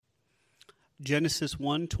Genesis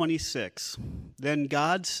 1:26. Then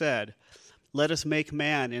God said, "Let us make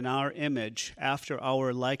man in our image, after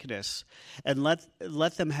our likeness, and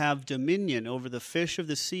let them have dominion over the fish of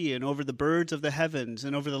the sea, and over the birds of the heavens,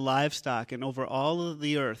 and over the livestock, and over all of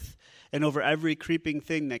the earth, and over every creeping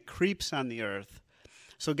thing that creeps on the earth."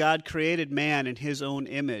 So God created man in his own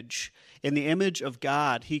image. In the image of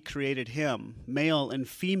God he created him. Male and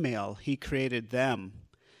female he created them.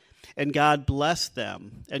 And God blessed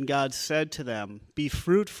them, and God said to them, "Be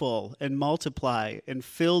fruitful and multiply, and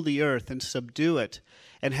fill the earth and subdue it,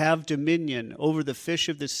 and have dominion over the fish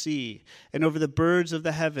of the sea, and over the birds of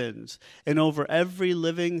the heavens, and over every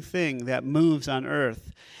living thing that moves on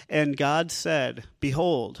earth." And God said,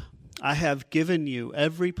 "Behold, I have given you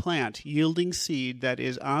every plant yielding seed that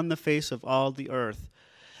is on the face of all the earth,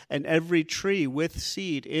 and every tree with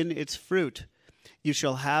seed in its fruit. You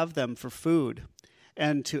shall have them for food.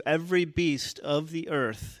 And to every beast of the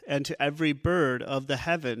earth, and to every bird of the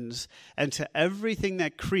heavens, and to everything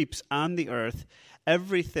that creeps on the earth,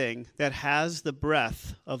 everything that has the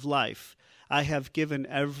breath of life, I have given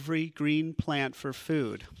every green plant for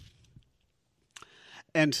food."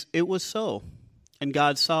 And it was so. And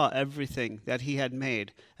God saw everything that he had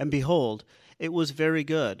made, and behold, it was very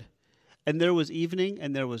good. And there was evening,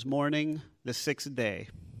 and there was morning, the sixth day.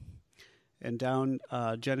 And down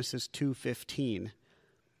Genesis 2:15.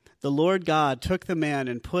 The Lord God took the man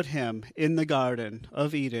and put him in the garden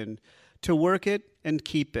of Eden to work it and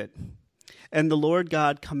keep it. And the Lord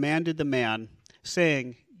God commanded the man,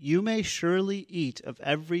 saying, "You may surely eat of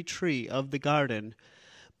every tree of the garden,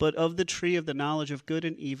 but of the tree of the knowledge of good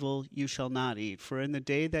and evil you shall not eat, for in the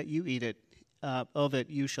day that you eat of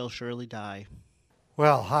it you shall surely die."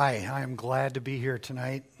 Well, hi, I am glad to be here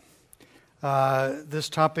tonight. This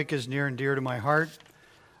topic is near and dear to my heart.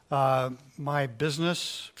 My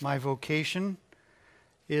business, my vocation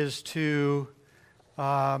is to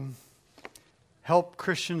help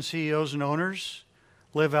Christian CEOs and owners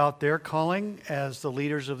live out their calling as the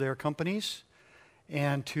leaders of their companies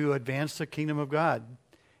and to advance the kingdom of God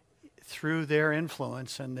through their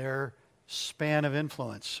influence and their span of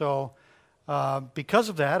influence. So because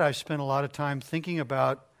of that, I spent a lot of time thinking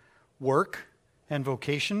about work and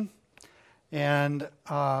vocation, and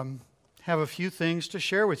have a few things to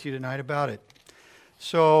share with you tonight about it.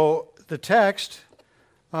 So the text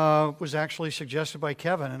was actually suggested by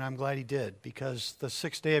Kevin, and I'm glad he did, because the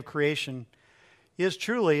sixth day of creation is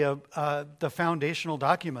truly the foundational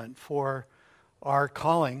document for our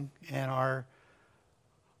calling and our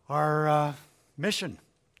mission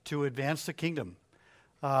to advance the kingdom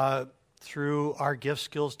through our gifts,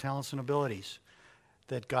 skills, talents, and abilities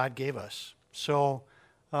that God gave us. So,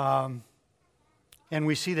 and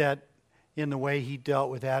we see that in the way he dealt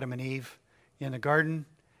with Adam and Eve in the garden.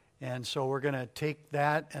 And so we're going to take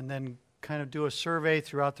that and then kind of do a survey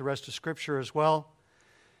throughout the rest of Scripture as well,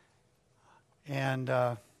 and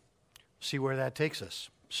see where that takes us.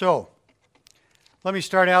 So let me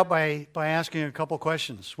start out by asking a couple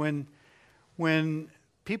questions. When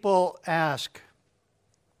people ask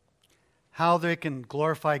how they can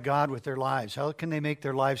glorify God with their lives, how can they make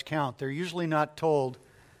their lives count, they're usually not told,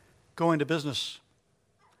 go into business.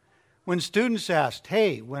 When students ask,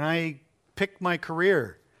 hey, when I pick my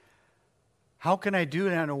career, how can I do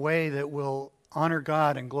that in a way that will honor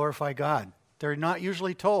God and glorify God? They're not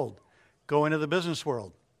usually told, go into the business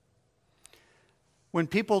world. When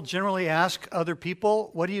people generally ask other people,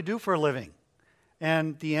 what do you do for a living?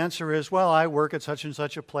 And the answer is, well, I work at such and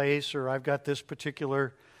such a place, or I've got this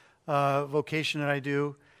particular vocation that I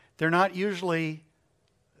do. They're not usually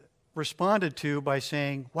responded to by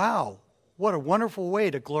saying, wow, what a wonderful way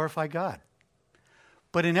to glorify God.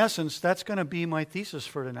 But in essence, that's going to be my thesis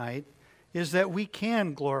for tonight, is that we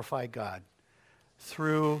can glorify God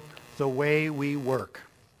through the way we work.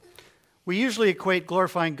 We usually equate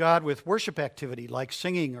glorifying God with worship activity like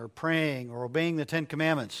singing or praying or obeying the Ten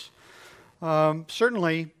Commandments.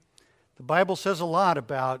 Certainly, the Bible says a lot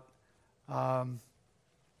about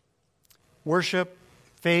worship,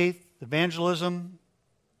 faith, evangelism,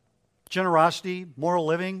 generosity, moral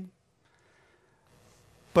living.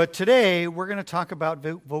 But today, we're going to talk about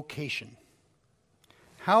vocation.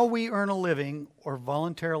 How we earn a living or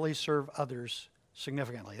voluntarily serve others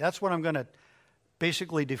significantly. That's what I'm going to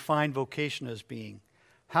basically define vocation as being.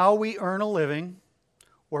 How we earn a living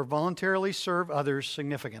or voluntarily serve others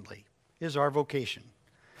significantly is our vocation.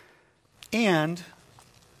 And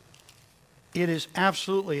it is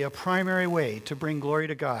absolutely a primary way to bring glory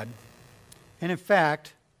to God. And in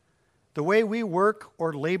fact, the way we work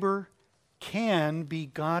or labor can be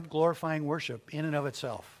God-glorifying worship in and of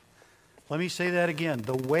itself. Let me say that again.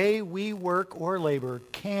 The way we work or labor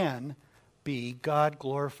can be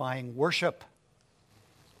God-glorifying worship.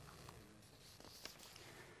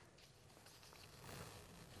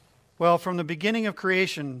 Well, from the beginning of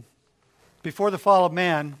creation, before the fall of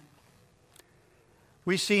man,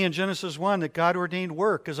 we see in Genesis 1 that God ordained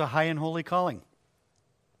work as a high and holy calling.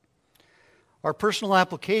 Our personal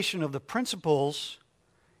application of the principles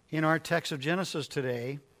in our text of Genesis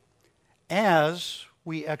today, as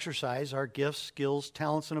we exercise our gifts, skills,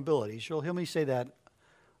 talents, and abilities. You'll hear me say that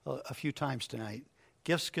a few times tonight.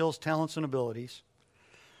 Gifts, skills, talents, and abilities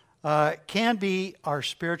can be our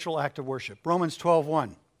spiritual act of worship. Romans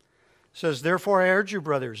 12:1 says, "Therefore I urge you,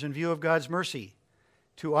 brothers, in view of God's mercy,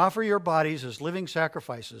 to offer your bodies as living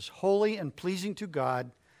sacrifices, holy and pleasing to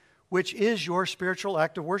God, which is your spiritual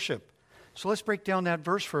act of worship." So let's break down that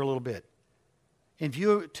verse for a little bit. In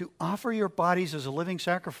view to offer your bodies as a living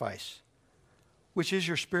sacrifice, which is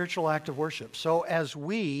your spiritual act of worship. So as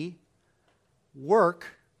we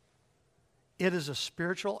work, it is a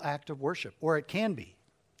spiritual act of worship, or it can be.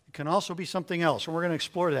 It can also be something else, and we're going to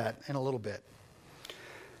explore that in a little bit.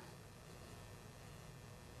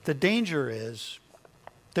 The danger is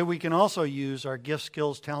that we can also use our gifts,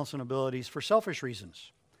 skills, talents, and abilities for selfish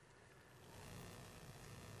reasons.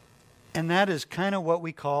 And that is kind of what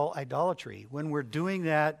we call idolatry, when we're doing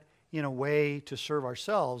that in a way to serve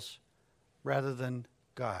ourselves rather than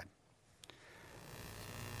God.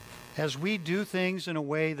 As we do things in a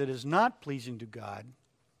way that is not pleasing to God,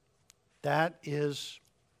 that is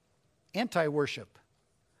anti-worship.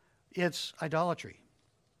 It's idolatry.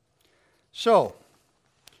 So,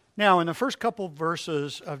 now in the first couple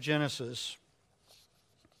verses of Genesis,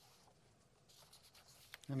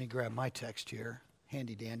 let me grab my text here,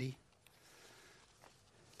 handy dandy.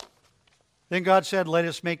 Then God said, "Let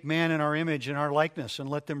us make man in our image and our likeness, and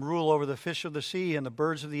let them rule over the fish of the sea and the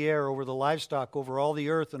birds of the air, over the livestock, over all the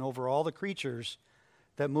earth, and over all the creatures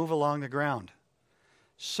that move along the ground."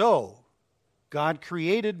 So, God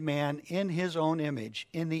created man in his own image.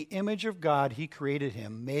 In the image of God, he created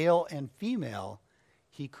him. Male and female,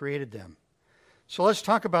 he created them. So let's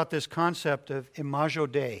talk about this concept of imago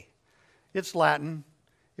Dei. It's Latin.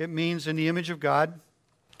 It means in the image of God.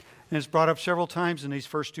 And it's brought up several times in these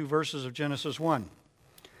first two verses of Genesis 1.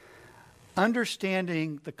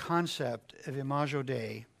 Understanding the concept of imago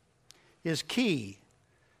Dei is key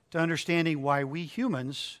to understanding why we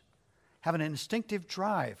humans have an instinctive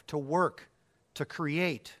drive to work, to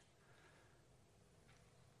create,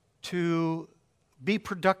 to be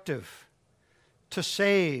productive, to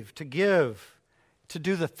save, to give, to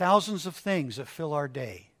do the thousands of things that fill our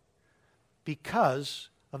day, because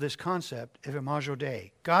of this concept of imago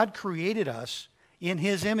Dei. God created us in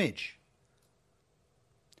his image.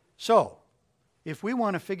 So, if we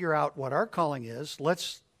want to figure out what our calling is,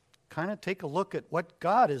 let's kind of take a look at what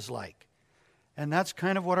God is like. And that's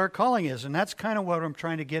kind of what our calling is. And that's kind of what I'm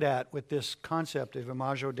trying to get at with this concept of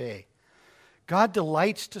imago Dei. God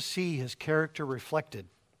delights to see his character reflected,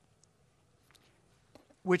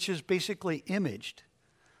 which is basically imaged,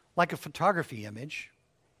 like a photography image,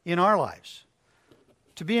 in our lives.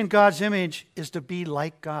 To be in God's image is to be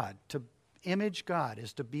like God. To image God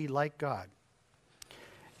is to be like God.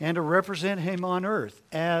 And to represent him on earth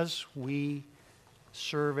as we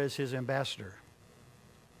serve as his ambassador.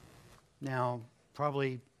 Now,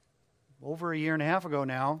 probably over a year and a half ago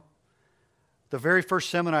now, the very first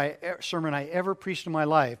sermon I ever preached in my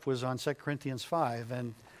life was on 2 Corinthians 5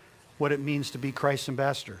 and what it means to be Christ's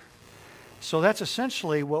ambassador. So that's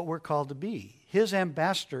essentially what we're called to be, his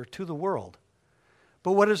ambassador to the world.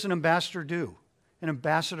 But what does an ambassador do? An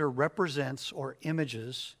ambassador represents or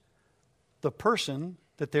images the person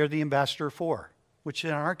that they're the ambassador for, which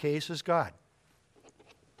in our case is God.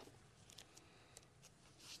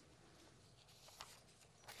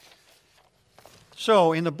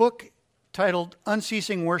 So, in the book titled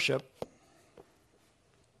Unceasing Worship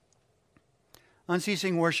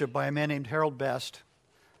by a man named Harold Best,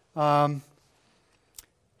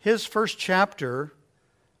 his first chapter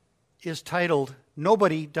is titled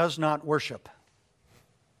 "Nobody Does Not Worship."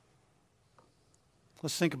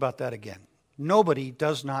 Let's think about that again. Nobody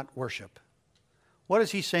does not worship. What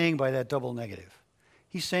is he saying by that double negative?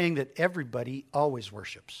 He's saying that everybody always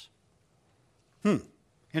worships.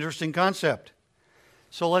 Interesting concept.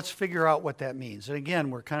 So let's figure out what that means. And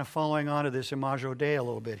again, we're kind of following on to this imago Dei a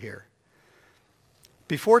little bit here.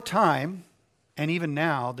 Before time, and even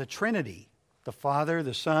now, the Trinity, the Father,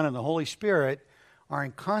 the Son, and the Holy Spirit, are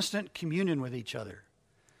in constant communion with each other.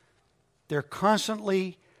 They're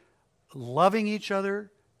constantly loving each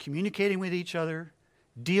other, communicating with each other,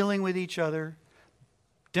 dealing with each other,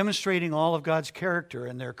 demonstrating all of God's character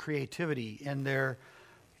and their creativity and their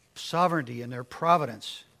sovereignty and their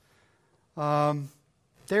providence.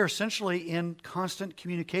 they're essentially in constant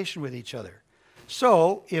communication with each other.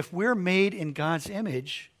 So, if we're made in God's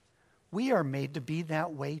image, we are made to be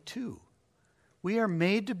that way too. We are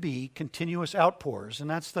made to be continuous outpours, and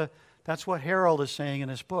that's what Harold is saying in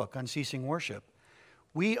his book, Unceasing Worship.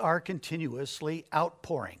 We are continuously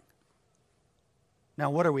outpouring. Now,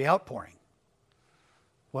 what are we outpouring?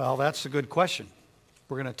 Well, that's a good question.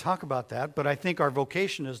 We're going to talk about that, but I think our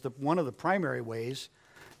vocation is one of the primary ways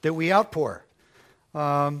that we outpour.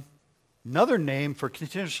 Another name for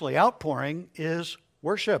continuously outpouring is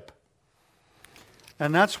worship.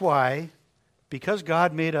 And that's why, because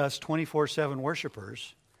God made us 24/7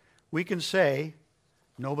 worshipers, we can say,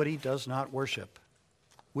 nobody does not worship.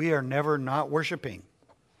 We are never not worshiping.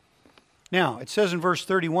 Now, it says in verse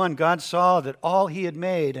 31, God saw that all he had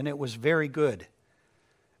made, and it was very good.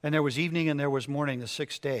 And there was evening and there was morning, the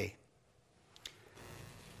sixth day.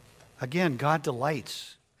 Again, God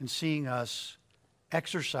delights in seeing us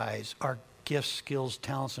exercise our gifts, skills,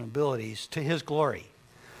 talents, and abilities to his glory.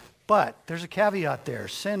 But there's a caveat there.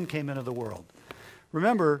 Sin came into the world.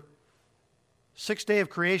 Remember, sixth day of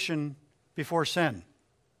creation before sin.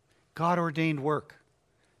 God ordained work.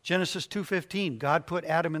 Genesis 2:15, God put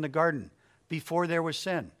Adam in the garden before there was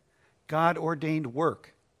sin. God ordained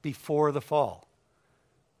work before the fall.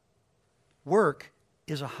 Work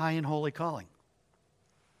is a high and holy calling.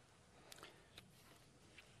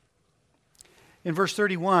 In verse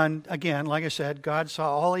 31, again, like I said, God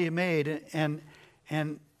saw all he had made,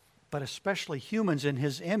 but especially humans in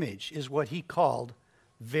his image is what he called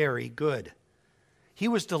very good. He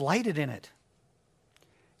was delighted in it.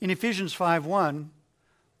 In Ephesians 5:1,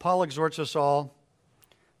 Paul exhorts us all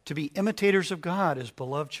to be imitators of God as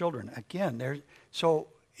beloved children. Again,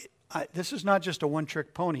 this is not just a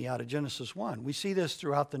one-trick pony out of Genesis 1. We see this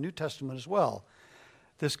throughout the New Testament as well.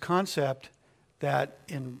 This concept that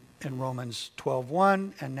in Romans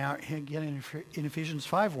 12:1 and now again in Ephesians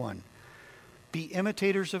 5:1, be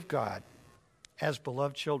imitators of God as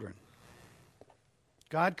beloved children.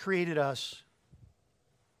 God created us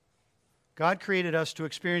to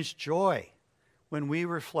experience joy when we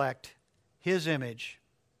reflect his image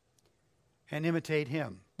and imitate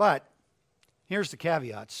him. But here's the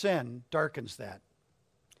caveat. Sin darkens that.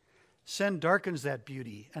 Sin darkens that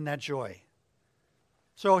beauty and that joy.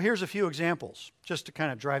 So here's a few examples, just to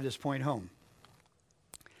kind of drive this point home.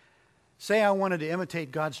 Say I wanted to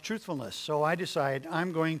imitate God's truthfulness, so I decide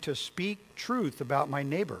I'm going to speak truth about my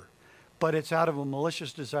neighbor, but it's out of a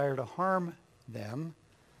malicious desire to harm them.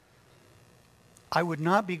 I would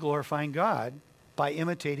not be glorifying God by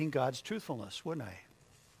imitating God's truthfulness, wouldn't I?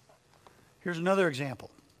 Here's another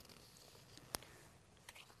example.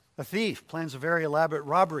 A thief plans a very elaborate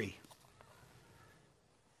robbery.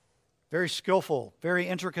 Very skillful, very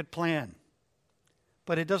intricate plan.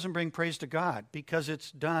 But it doesn't bring praise to God because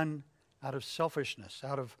it's done out of selfishness,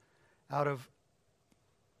 out of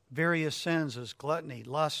various sins as gluttony,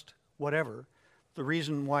 lust, whatever. The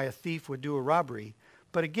reason why a thief would do a robbery.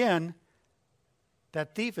 But again,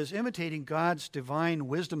 that thief is imitating God's divine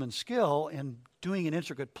wisdom and skill and doing an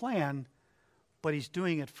intricate plan, but he's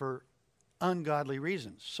doing it for ungodly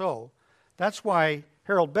reasons. So that's why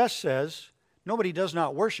Harold Best says, nobody does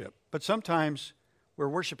not worship, but sometimes we're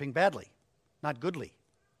worshiping badly, not goodly.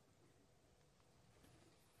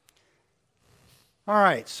 All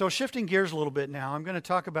right, so shifting gears a little bit now, I'm going to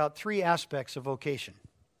talk about three aspects of vocation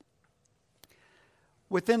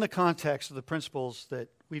within the context of the principles that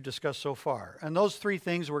we've discussed so far. And those three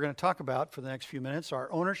things we're going to talk about for the next few minutes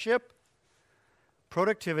are ownership,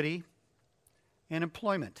 productivity, and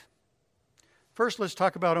employment. First, let's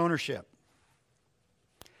talk about ownership.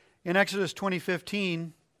 In Exodus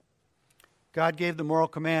 20:15, God gave the moral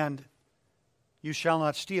command, "You shall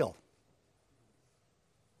not steal."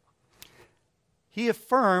 He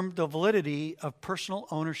affirmed the validity of personal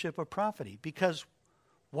ownership of property, because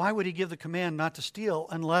why would he give the command not to steal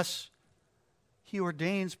unless he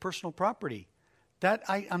ordains personal property? That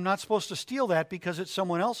I'm not supposed to steal that because it's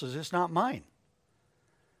someone else's, it's not mine.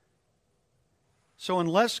 So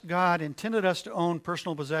unless God intended us to own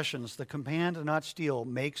personal possessions, the command to not steal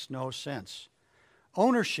makes no sense.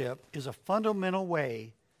 Ownership is a fundamental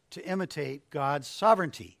way to imitate God's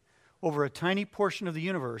sovereignty over a tiny portion of the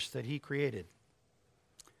universe that he created.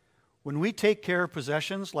 When we take care of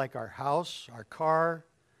possessions like our house, our car,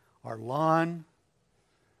 our lawn,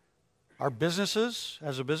 our businesses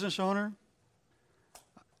as a business owner,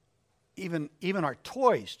 even our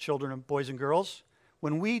toys, children and boys and girls,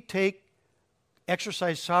 when we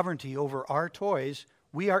exercise sovereignty over our toys,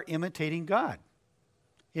 we are imitating God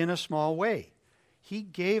in a small way. He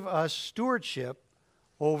gave us stewardship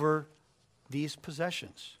over these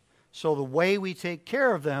possessions. So the way we take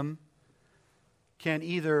care of them can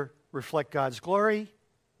either reflect God's glory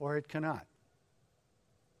or it cannot.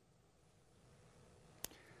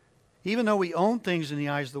 Even though we own things in the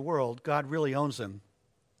eyes of the world, God really owns them.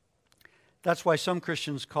 That's why some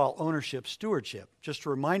Christians call ownership stewardship, just to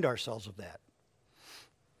remind ourselves of that.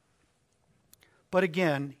 But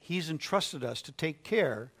again, He's entrusted us to take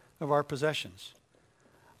care of our possessions.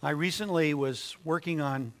 I recently was working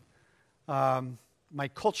on my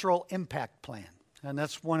cultural impact plan, and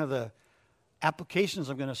that's one of the applications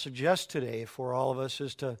I'm going to suggest today for all of us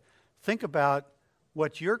is to think about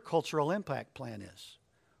what your cultural impact plan is.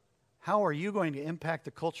 How are you going to impact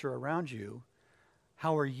the culture around you?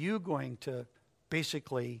 How are you going to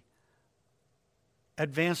basically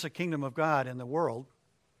advance the kingdom of God in the world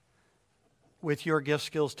with your gifts,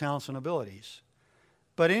 skills, talents, and abilities?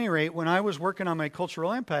 But at any rate, when I was working on my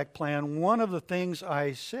cultural impact plan, one of the things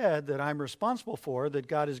I said that I'm responsible for, that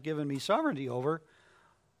God has given me sovereignty over,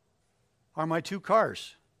 are my 2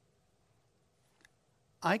 cars.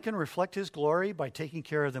 I can reflect His glory by taking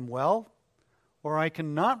care of them well, or I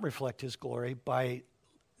cannot reflect His glory by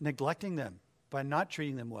neglecting them, by not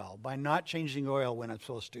treating them well, by not changing oil when I'm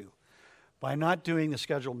supposed to, by not doing the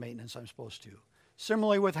scheduled maintenance I'm supposed to.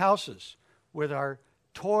 Similarly with houses, with our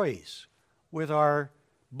toys, with our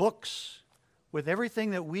books, with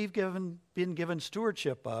everything that we've been given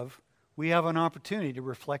stewardship of, we have an opportunity to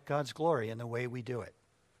reflect God's glory in the way we do it.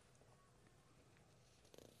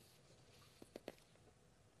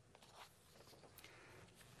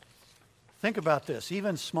 Think about this.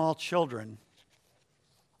 Even small children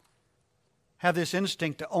have this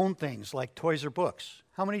instinct to own things like toys or books.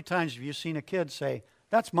 How many times have you seen a kid say,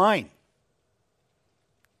 "That's mine"?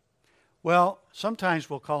 Well, sometimes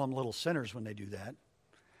we'll call them little sinners when they do that.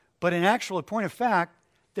 But in actual point of fact,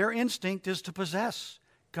 their instinct is to possess.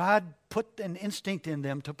 God put an instinct in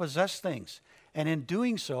them to possess things. And in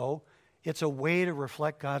doing so, it's a way to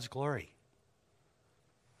reflect God's glory.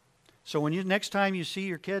 So when next time you see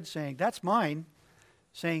your kid saying, "That's mine,"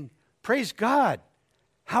 saying, "Praise God,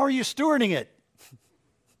 how are you stewarding it?"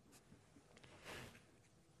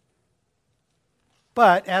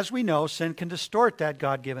 But as we know, sin can distort that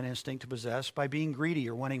God-given instinct to possess by being greedy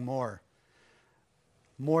or wanting more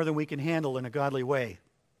than we can handle in a godly way.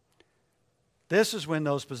 This is when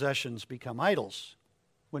those possessions become idols,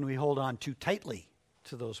 when we hold on too tightly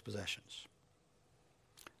to those possessions.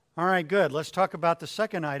 All right, good. Let's talk about the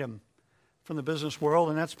second item from the business world,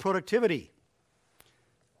 and that's productivity.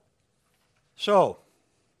 So,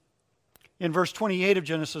 in verse 28 of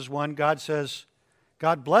Genesis 1, God says,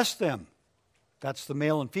 God blessed them. That's the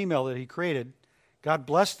male and female that He created. God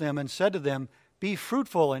blessed them and said to them, "Be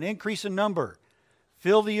fruitful and increase in number.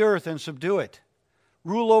 Fill the earth and subdue it.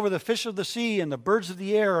 Rule over the fish of the sea and the birds of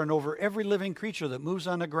the air and over every living creature that moves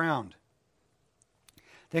on the ground."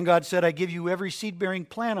 Then God said, "I give you every seed-bearing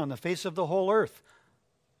plant on the face of the whole earth,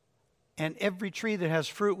 and every tree that has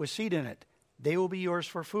fruit with seed in it. They will be yours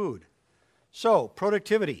for food." So,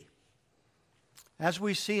 productivity. As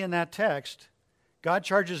we see in that text, God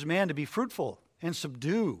charges man to be fruitful and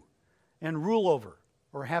subdue and rule over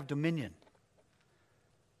or have dominion.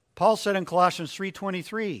 Paul said in Colossians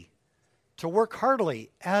 3:23, to work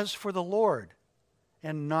heartily as for the Lord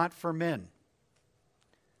and not for men.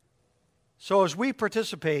 So as we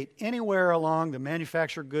participate anywhere along the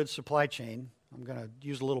manufactured goods supply chain, I'm going to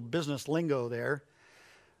use a little business lingo there,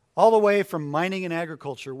 all the way from mining and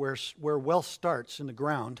agriculture where wealth starts in the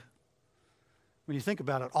ground. When you think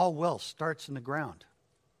about it, all wealth starts in the ground.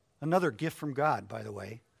 Another gift from God, by the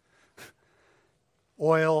way.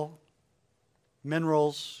 Oil,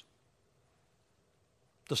 minerals,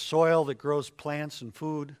 the soil that grows plants and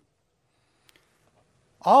food.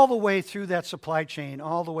 All the way through that supply chain,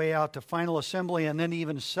 all the way out to final assembly and then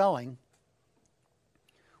even selling,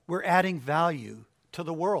 we're adding value to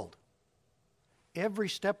the world. Every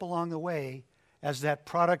step along the way, as that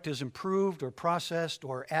product is improved or processed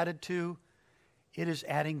or added to, it is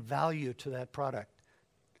adding value to that product.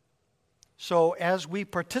 So as we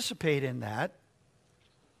participate in that,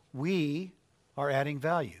 we are adding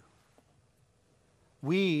value.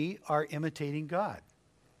 We are imitating God.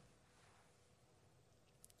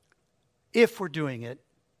 If we're doing it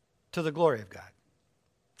to the glory of God.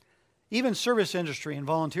 Even service industry and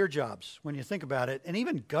volunteer jobs, when you think about it, and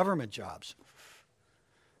even government jobs,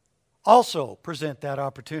 also present that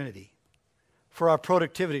opportunity for our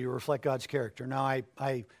productivity to reflect God's character. Now,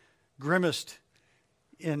 I grimaced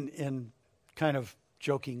in kind of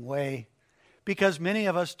joking way because many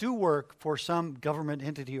of us do work for some government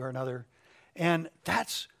entity or another, and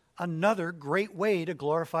that's another great way to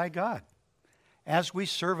glorify God as we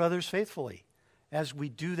serve others faithfully, as we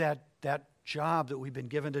do that job that we've been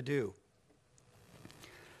given to do.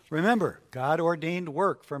 Remember, God ordained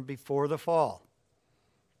work from before the fall.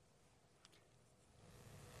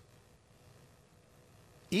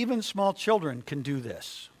 Even small children can do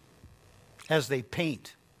this as they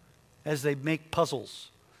paint, as they make puzzles,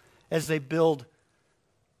 as they build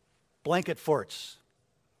blanket forts,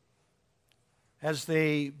 as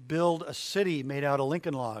they build a city made out of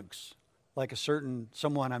Lincoln logs, like a certain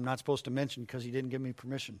someone I'm not supposed to mention because he didn't give me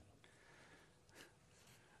permission.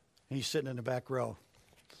 He's sitting in the back row.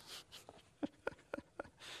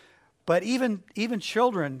 But even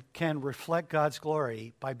children can reflect God's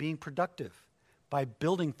glory by being productive, by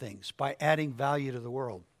building things, by adding value to the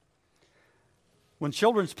world. When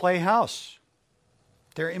children play house,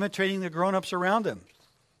 they're imitating the grown-ups around them.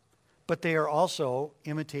 But they are also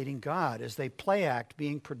imitating God as they play act,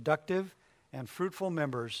 being productive and fruitful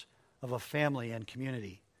members of a family and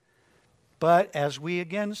community. But as we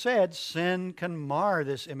again said, sin can mar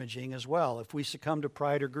this imaging as well if we succumb to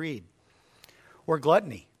pride or greed or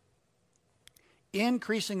gluttony.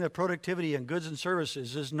 Increasing the productivity in goods and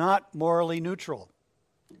services is not morally neutral,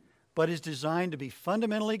 but is designed to be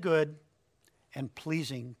fundamentally good and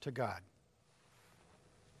pleasing to God.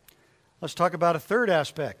 Let's talk about a third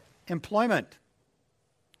aspect, employment.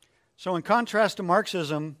 So in contrast to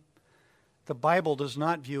Marxism, the Bible does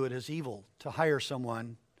not view it as evil to hire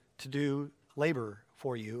someone to do labor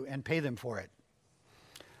for you and pay them for it.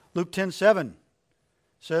 Luke 10:7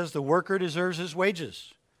 says the worker deserves his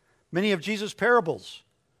wages. Many of Jesus' parables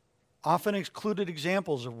often included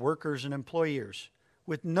examples of workers and employers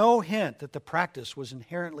with no hint that the practice was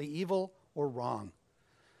inherently evil or wrong.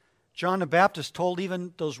 John the Baptist told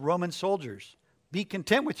even those Roman soldiers, be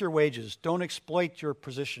content with your wages. Don't exploit your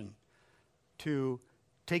position to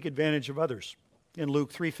take advantage of others in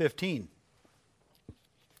Luke 3:15.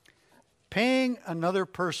 Paying another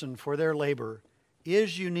person for their labor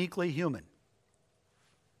is uniquely human.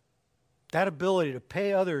 That ability to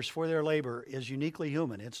pay others for their labor is uniquely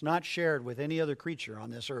human. It's not shared with any other creature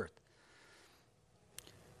on this earth.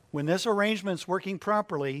 When this arrangement's working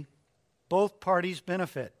properly, both parties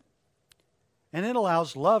benefit. And it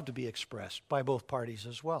allows love to be expressed by both parties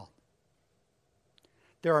as well.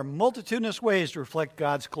 There are multitudinous ways to reflect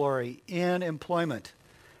God's glory in employment.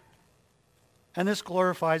 And this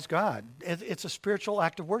glorifies God. It's a spiritual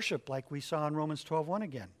act of worship like we saw in Romans 12:1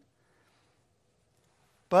 again.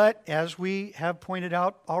 But as we have pointed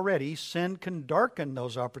out already, sin can darken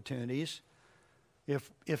those opportunities. If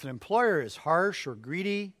an employer is harsh or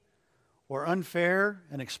greedy or unfair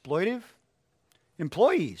and exploitive,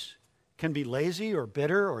 employees can be lazy or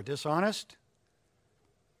bitter or dishonest.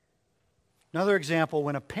 Another example,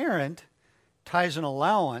 when a parent ties an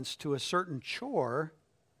allowance to a certain chore,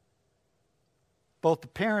 both the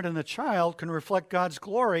parent and the child can reflect God's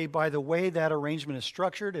glory by the way that arrangement is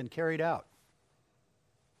structured and carried out.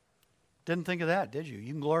 Didn't think of that, did you?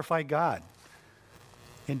 You can glorify God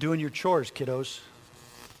in doing your chores, kiddos.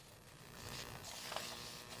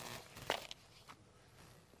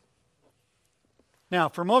 Now,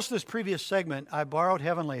 for most of this previous segment, I borrowed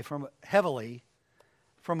heavily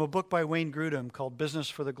from a book by Wayne Grudem called Business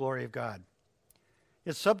for the Glory of God.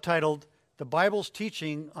 It's subtitled, The Bible's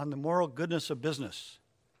Teaching on the Moral Goodness of Business.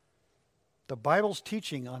 The Bible's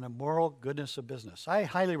Teaching on the Moral Goodness of Business. I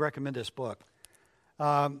highly recommend this book.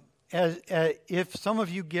 If some of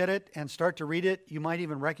you get it and start to read it, you might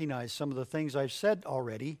even recognize some of the things I've said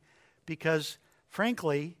already, because,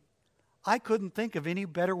 frankly, I couldn't think of any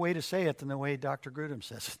better way to say it than the way Dr. Grudem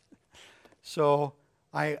says it. So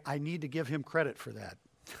I need to give him credit for that.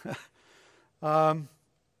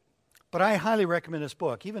 But I highly recommend this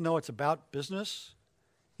book. Even though it's about business,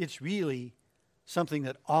 it's really something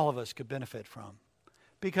that all of us could benefit from,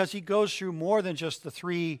 because he goes through more than just the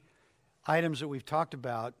three items that we've talked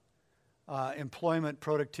about, employment,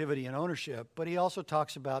 productivity, and ownership, but he also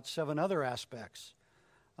talks about 7 other aspects.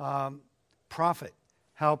 Profit,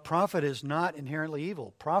 how profit is not inherently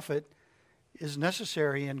evil. Profit is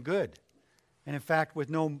necessary and good. And in fact, with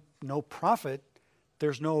no profit,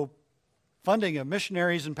 there's no funding of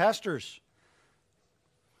missionaries and pastors.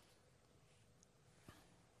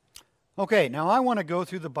 Okay, now I want to go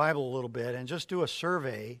through the Bible a little bit and just do a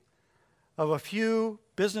survey of a few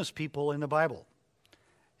business people in the Bible.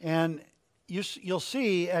 And you'll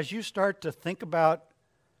see, as you start to think about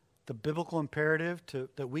the biblical imperative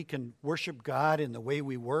that we can worship God in the way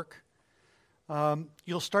we work,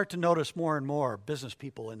 you'll start to notice more and more business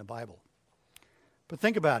people in the Bible. But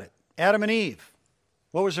think about it. Adam and Eve,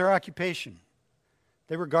 what was their occupation?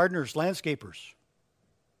 They were gardeners, landscapers.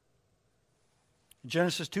 In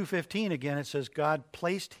Genesis 2:15 again, it says God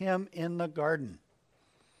placed him in the garden.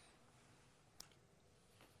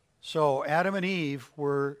 So Adam and Eve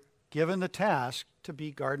were given the task to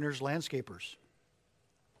be gardeners, landscapers.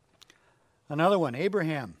 Another one,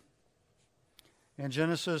 Abraham. In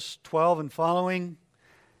Genesis 12 and following,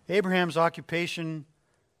 Abraham's occupation,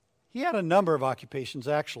 he had a number of occupations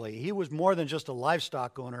actually. He was more than just a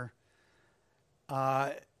livestock owner.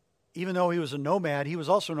 Even though he was a nomad, he was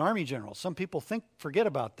also an army general. Some people forget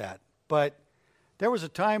about that. But there was a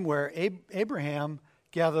time where Abraham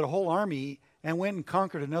gathered a whole army and went and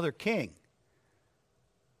conquered another king.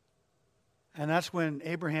 And that's when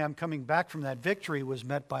Abraham, coming back from that victory, was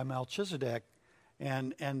met by Melchizedek,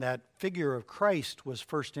 and that figure of Christ was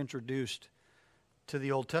first introduced to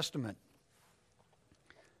the Old Testament.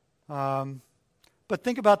 But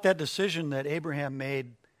think about that decision that Abraham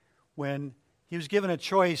made when he was given a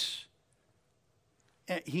choice.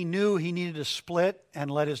 He knew he needed to split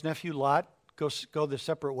and let his nephew Lot go their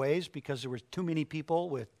separate ways because there were too many people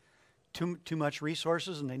with too much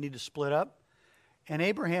resources and they needed to split up. And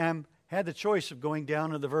Abraham had the choice of going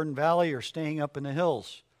down to the Verdant Valley or staying up in the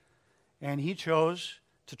hills. And he chose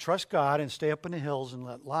to trust God and stay up in the hills and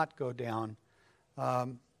let Lot go down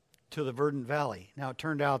to the Verdant Valley. Now, it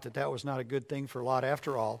turned out that was not a good thing for Lot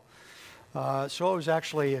after all. So it was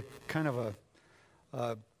actually a kind of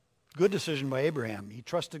a good decision by Abraham. He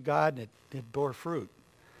trusted God and it bore fruit.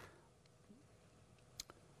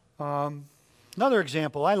 Another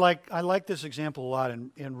example, I like this example a lot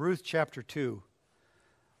in Ruth chapter 2.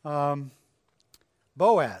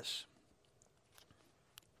 Boaz.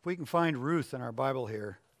 If we can find Ruth in our Bible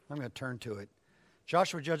here, I'm going to turn to it.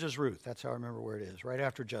 Joshua, Judges, Ruth. That's how I remember where it is, right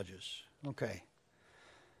after Judges. Okay.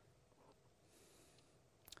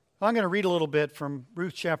 I'm going to read a little bit from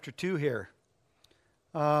Ruth chapter 2 here.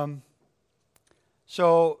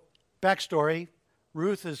 So, backstory.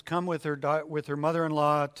 Ruth has come with her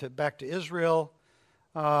mother-in-law back to Israel,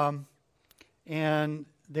 and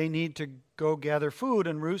they need to go gather food.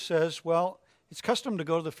 And Ruth says, well, it's custom to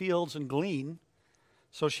go to the fields and glean.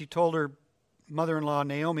 So she told her mother-in-law,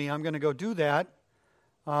 Naomi, I'm going to go do that.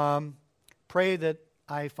 Pray that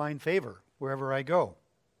I find favor wherever I go.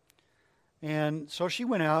 And so she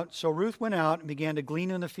went out. So Ruth went out and began to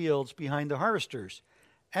glean in the fields behind the harvesters.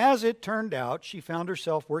 As it turned out, she found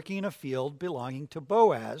herself working in a field belonging to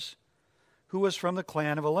Boaz, who was from the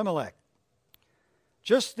clan of Elimelech.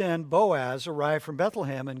 Just then Boaz arrived from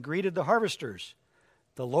Bethlehem and greeted the harvesters.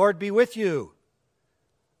 The Lord be with you.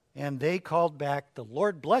 And they called back, the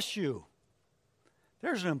Lord bless you.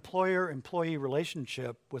 There's an employer-employee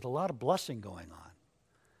relationship with a lot of blessing going on.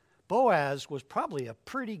 Boaz was probably a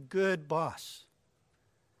pretty good boss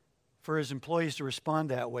for his employees to respond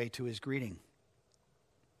that way to his greeting.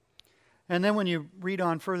 And then when you read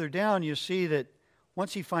on further down, you see that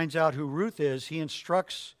once he finds out who Ruth is, he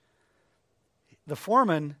instructs the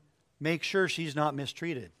foreman, make sure she's not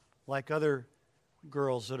mistreated, like other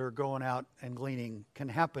girls that are going out and gleaning can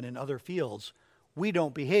happen in other fields. We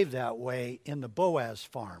don't behave that way in the Boaz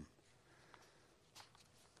farm.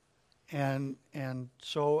 And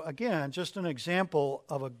so, again, just an example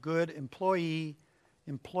of a good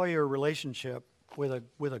employee-employer relationship with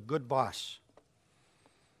a good boss.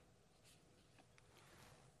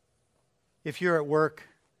 If you're at work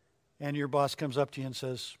and your boss comes up to you and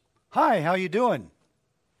says, hi, how you doing?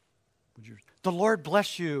 The Lord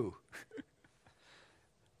bless you.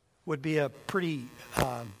 Would be a pretty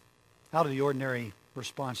out of the ordinary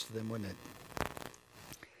response to them, wouldn't it?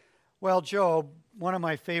 Well, Job, one of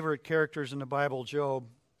my favorite characters in the Bible, Job,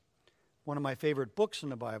 one of my favorite books in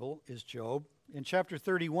the Bible is Job. In chapter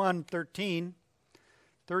 31 verse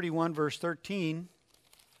 13,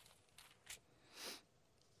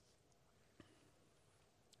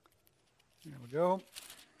 there we go.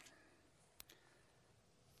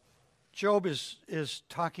 Job is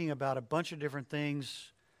talking about a bunch of different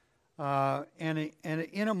things, and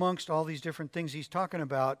in amongst all these different things he's talking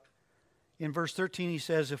about, in verse 13 he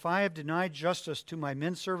says, if I have denied justice to my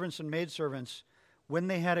men servants and maidservants when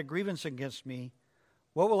they had a grievance against me,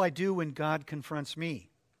 what will I do when God confronts me?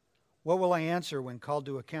 What will I answer when called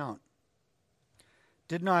to account?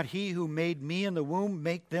 Did not he who made me in the womb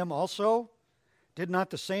make them also? Did not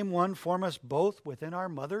the same one form us both within our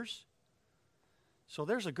mothers? So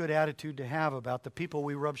there's a good attitude to have about the people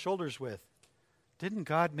we rub shoulders with. Didn't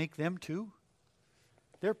God make them too?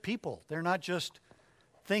 They're people. They're not just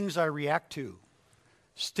things I react to,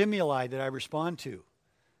 stimuli that I respond to,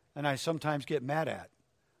 and I sometimes get mad at.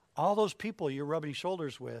 All those people you're rubbing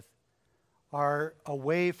shoulders with are a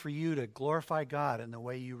way for you to glorify God in the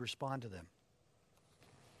way you respond to them.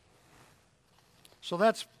 So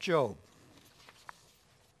that's Job.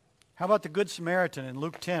 How about the Good Samaritan in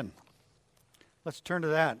Luke 10? Let's turn to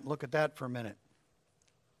that and look at that for a minute.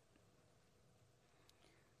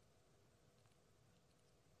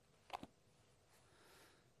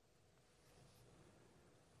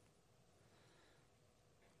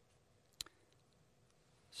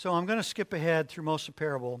 So I'm going to skip ahead through most of the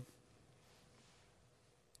parable.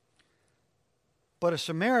 But a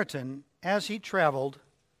Samaritan, as he traveled,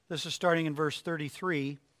 this is starting in verse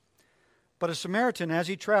 33, but a Samaritan, as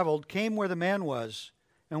he traveled, came where the man was,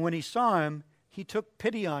 and when he saw him, he took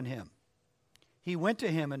pity on him. He went to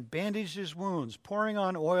him and bandaged his wounds, pouring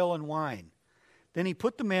on oil and wine. Then he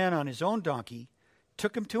put the man on his own donkey,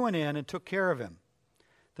 took him to an inn, and took care of him.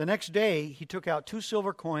 The next day he took out 2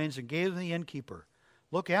 silver coins and gave them to the innkeeper.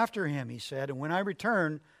 Look after him, he said, and when I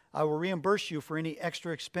return, I will reimburse you for any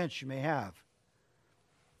extra expense you may have.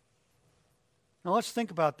 Now let's think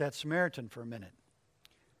about that Samaritan for a minute.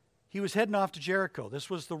 He was heading off to Jericho. This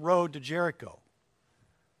was the road to Jericho.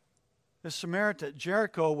 This Samaritan,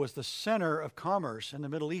 Jericho was the center of commerce in the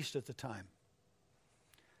Middle East at the time.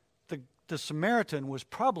 The Samaritan was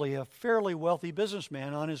probably a fairly wealthy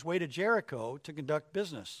businessman on his way to Jericho to conduct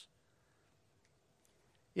business.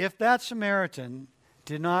 If that Samaritan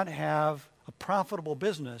did not have a profitable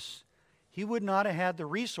business, he would not have had the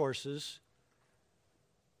resources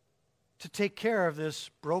to take care of this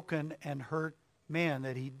broken and hurt man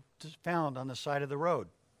that he found on the side of the road.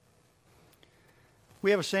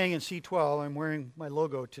 We have a saying in C12, I'm wearing my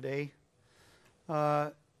logo today,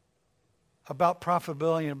 about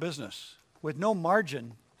profitability in a business. With no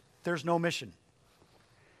margin, there's no mission.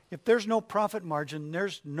 If there's no profit margin,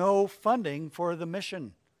 there's no funding for the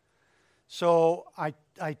mission. So I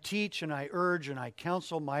teach and I urge and I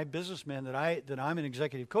counsel my businessmen that I'm an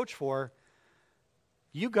executive coach for,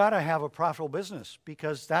 you got to have a profitable business,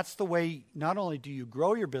 because that's the way not only do you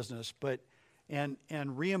grow your business and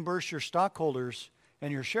reimburse your stockholders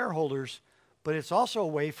and your shareholders, but it's also a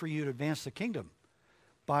way for you to advance the kingdom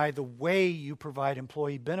by the way you provide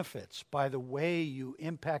employee benefits, by the way you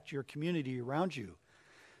impact your community around you.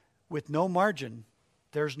 With no margin,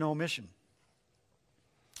 there's no mission.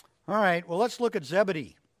 All right, well, let's look at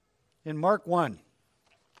Zebedee in Mark 1.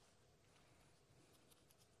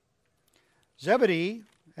 Zebedee,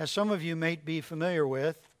 as some of you may be familiar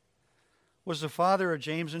with, was the father of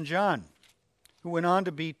James and John, who went on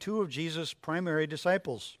to be 2 of Jesus' primary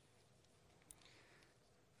disciples.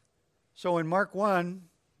 So in Mark 1,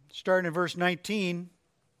 starting in verse 19,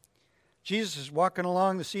 Jesus is walking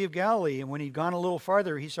along the Sea of Galilee, and when he'd gone a little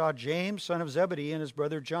farther, he saw James, son of Zebedee, and his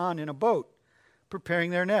brother John in a boat,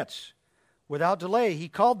 preparing their nets. Without delay, he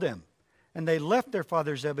called them, and they left their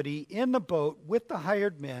father Zebedee in the boat with the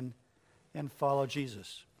hired men and followed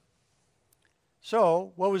Jesus.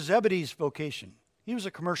 So, what was Zebedee's vocation? He was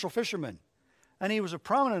a commercial fisherman, and he was a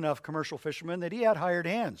prominent enough commercial fisherman that he had hired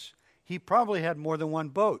hands. He probably had more than one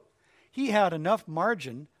boat. He had enough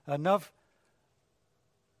margin, enough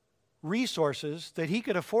resources that he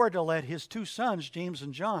could afford to let his 2 sons, James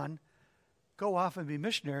and John, go off and be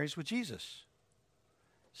missionaries with Jesus.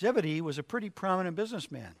 Zebedee was a pretty prominent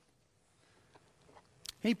businessman.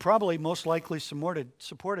 He probably most likely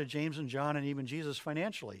supported James and John and even Jesus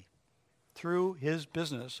financially through his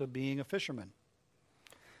business of being a fisherman.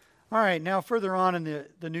 All right, now further on in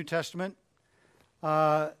the New Testament,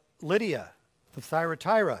 Lydia of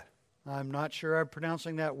Thyatira. I'm not sure I'm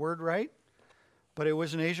pronouncing that word right, but it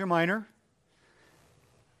was in Asia Minor.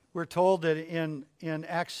 We're told that in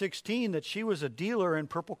Acts 16 that she was a dealer in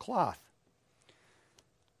purple cloth.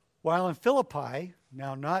 While in Philippi,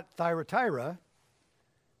 now not Thyatira,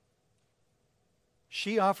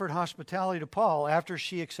 she offered hospitality to Paul after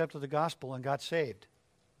she accepted the gospel and got saved.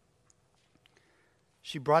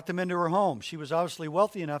 She brought them into her home. She was obviously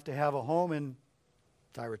wealthy enough to have a home in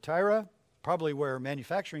Thyatira, probably where her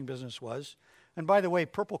manufacturing business was. And by the way,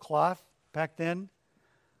 purple cloth back then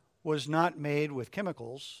was not made with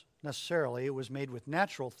chemicals necessarily. It was made with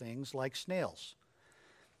natural things like snails.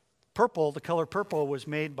 Purple, the color purple, was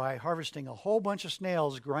made by harvesting a whole bunch of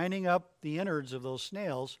snails, grinding up the innards of those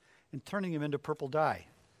snails, and turning them into purple dye.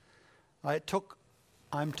 It took,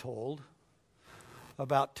 I'm told,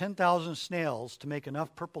 about 10,000 snails to make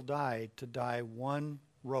enough purple dye to dye one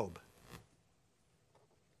robe.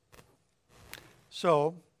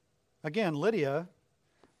 So, again, Lydia,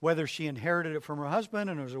 whether she inherited it from her husband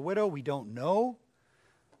and was a widow, we don't know.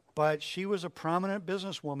 But she was a prominent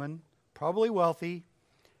businesswoman, probably wealthy,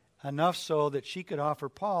 enough so that she could offer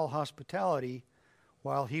Paul hospitality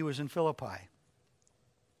while he was in Philippi.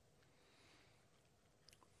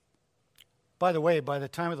 By the way, by the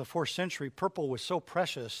time of the 4th century, purple was so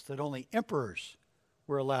precious that only emperors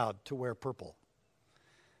were allowed to wear purple.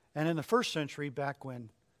 And in the first century, back when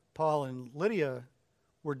Paul and Lydia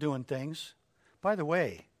were doing things, by the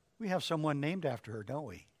way, we have someone named after her, don't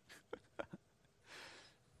we?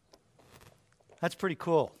 That's pretty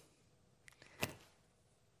cool.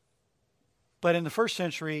 But in the first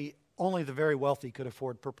century, only the very wealthy could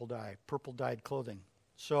afford purple dyed clothing.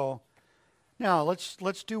 So now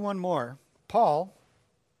let's do one more. Paul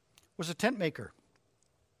was a tent maker.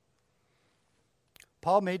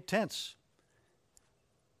 Paul made tents.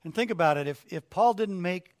 And think about it, if Paul didn't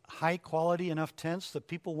make high quality enough tents that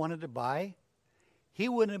people wanted to buy, he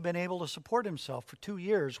wouldn't have been able to support himself for 2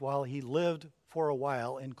 years while he lived for a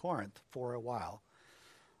while in Corinth for a while.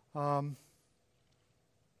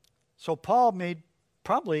 So Paul made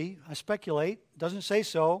probably, I speculate, doesn't say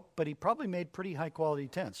so, but he probably made pretty high quality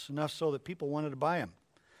tents, enough so that people wanted to buy them.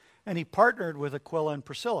 And he partnered with Aquila and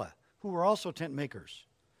Priscilla, who were also tent makers.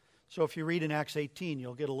 So if you read in Acts 18,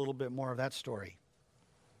 you'll get a little bit more of that story.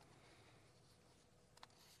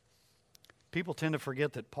 People tend to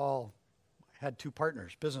forget that Paul had 2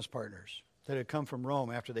 partners, business partners, that had come from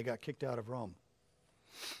Rome after they got kicked out of Rome.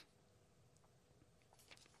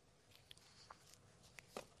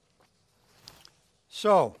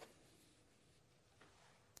 So,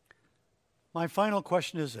 my final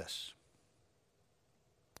question is this.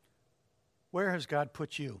 Where has God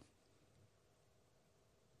put you?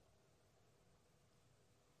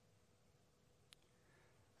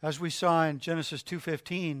 As we saw in Genesis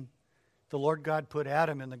 2:15, the Lord God put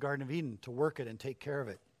Adam in the Garden of Eden to work it and take care of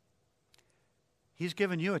it. He's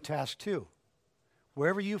given you a task too.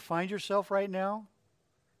 Wherever you find yourself right now,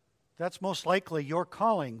 that's most likely your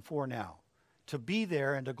calling for now, to be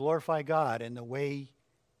there and to glorify God in the way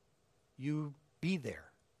you be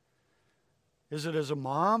there. Is it as a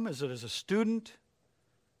mom? Is it as a student?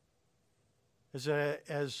 Is it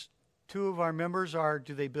as 2 of our members are,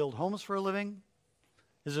 do they build homes for a living?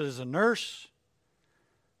 Is it as a nurse?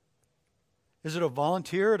 Is it a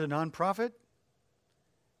volunteer at a nonprofit?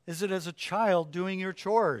 Is it as a child doing your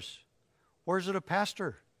chores? Or is it a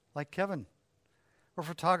pastor like Kevin? Or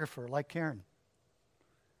photographer like Karen?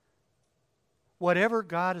 Whatever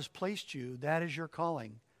God has placed you, that is your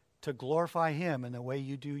calling, to glorify Him in the way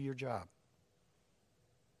you do your job.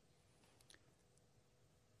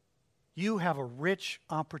 You have a rich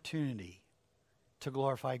opportunity to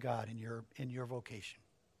glorify God in your vocation.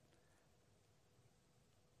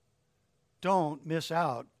 Don't miss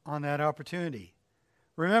out on that opportunity.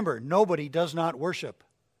 Remember, nobody does not worship.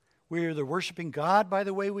 We're either worshiping God by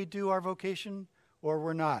the way we do our vocation, or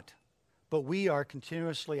we're not. But we are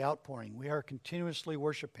continuously outpouring. We are continuously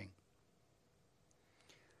worshiping.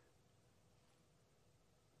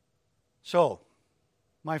 So,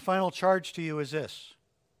 my final charge to you is this.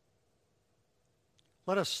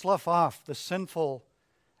 Let us slough off the sinful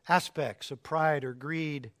aspects of pride or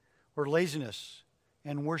greed or laziness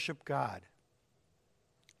and worship God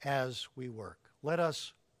as we work. Let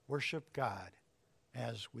us worship God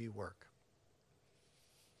as we work.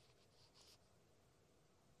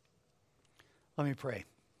 Let me pray.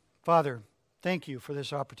 Father, thank you for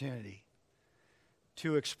this opportunity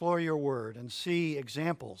to explore your word and see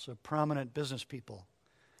examples of prominent business people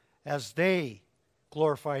as they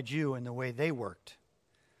glorified you in the way they worked.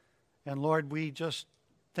 And Lord, we just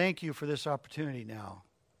thank you for this opportunity now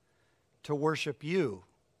to worship you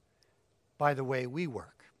by the way we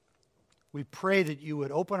work. We pray that you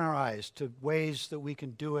would open our eyes to ways that we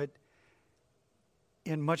can do it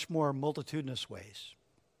in much more multitudinous ways.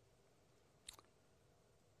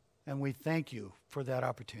 And we thank you for that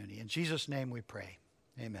opportunity. In Jesus' name we pray.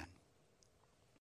 Amen.